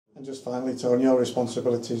And just finally, Tony, your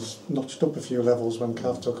responsibilities notched up a few levels when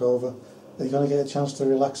Cav took over. Are you going to get a chance to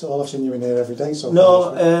relax at all? I've seen you in here every day. So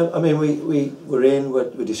no, I mean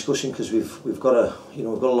we're discussing because we've got a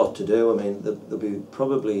lot to do. I mean there'll be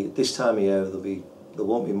probably this time of year there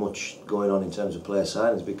won't be much going on in terms of player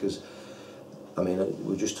signings because I mean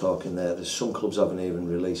we're just talking there. There's some clubs haven't even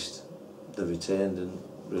released the retained and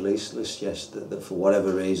release list. Yes, that for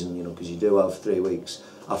whatever reason, because you do have 3 weeks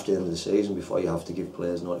after the end of the season before you have to give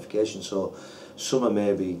players notification. So some are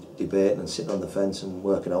maybe debating and sitting on the fence and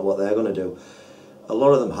working out what they're going to do. A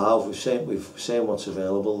lot of them have. We've seen what's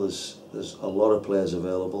available. There's a lot of players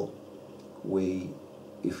available.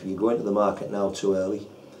 If you go into the market now too early,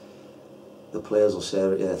 the players will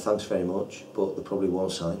say, yeah, thanks very much, but they probably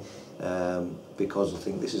won't sign because they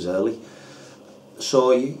think this is early.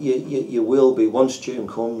 So you will be, once June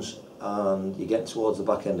comes and you get towards the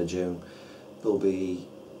back end of June, there'll be,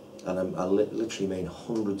 and I literally mean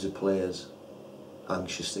hundreds of players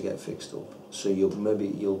anxious to get fixed up. So you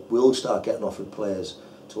will start getting offered players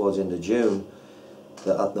towards the end of June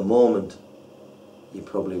that at the moment you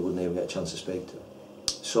probably wouldn't even get a chance to speak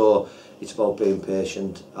to. So it's about being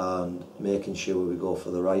patient and making sure we go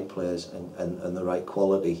for the right players and the right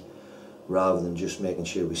quality, rather than just making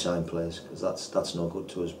sure we sign players, because that's not good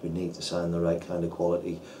to us. We need to sign the right kind of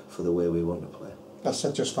quality for the way we want to play. That's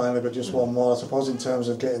it, just finally, but just one more, I suppose, in terms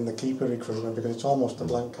of getting the keeper recruitment, because it's almost a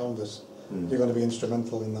blank canvas. You're going to be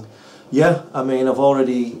instrumental in that. Yeah, I mean, I've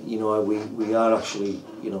already, we are actually,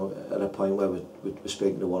 at a point where we're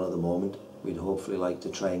speaking to one at the moment. We'd hopefully like to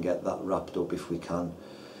try and get that wrapped up if we can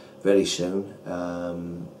very soon.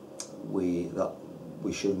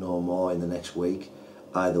 We should know more in the next week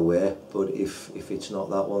either way, but if it's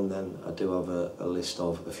not that one, then I do have a list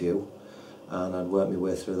of a few and I'd work my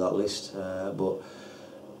way through that list, but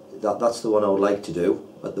that's the one I would like to do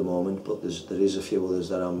at the moment, but there is a few others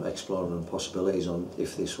that I'm exploring possibilities on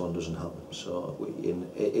if this one doesn't happen. So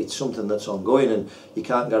it's something that's ongoing, and you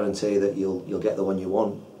can't guarantee that you'll get the one you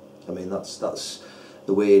want. I mean that's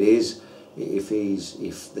the way it is.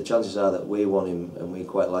 If the chances are that we want him and we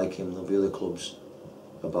quite like him, there'll be other clubs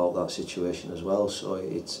about that situation as well. So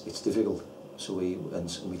it's difficult. So we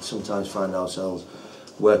sometimes find ourselves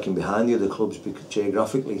working behind the other clubs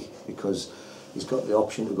geographically, because he's got the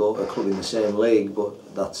option to go to a club in the same league,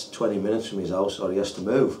 but that's 20 minutes from his house, or he has to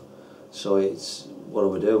move. So it's, what do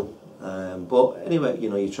we do? But anyway,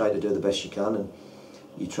 you try to do the best you can, and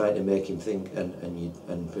you try to make him think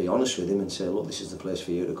and be honest with him and say, look, this is the place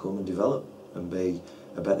for you to come and develop and be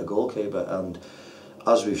a better goalkeeper. And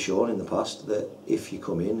as we've shown in the past, that if you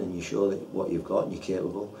come in and you show that what you've got and you're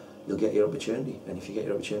capable, you'll get your opportunity. And if you get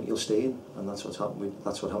your opportunity, you'll stay in. And that's what happened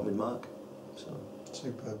with Mark. So.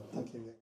 Superb. Thank you.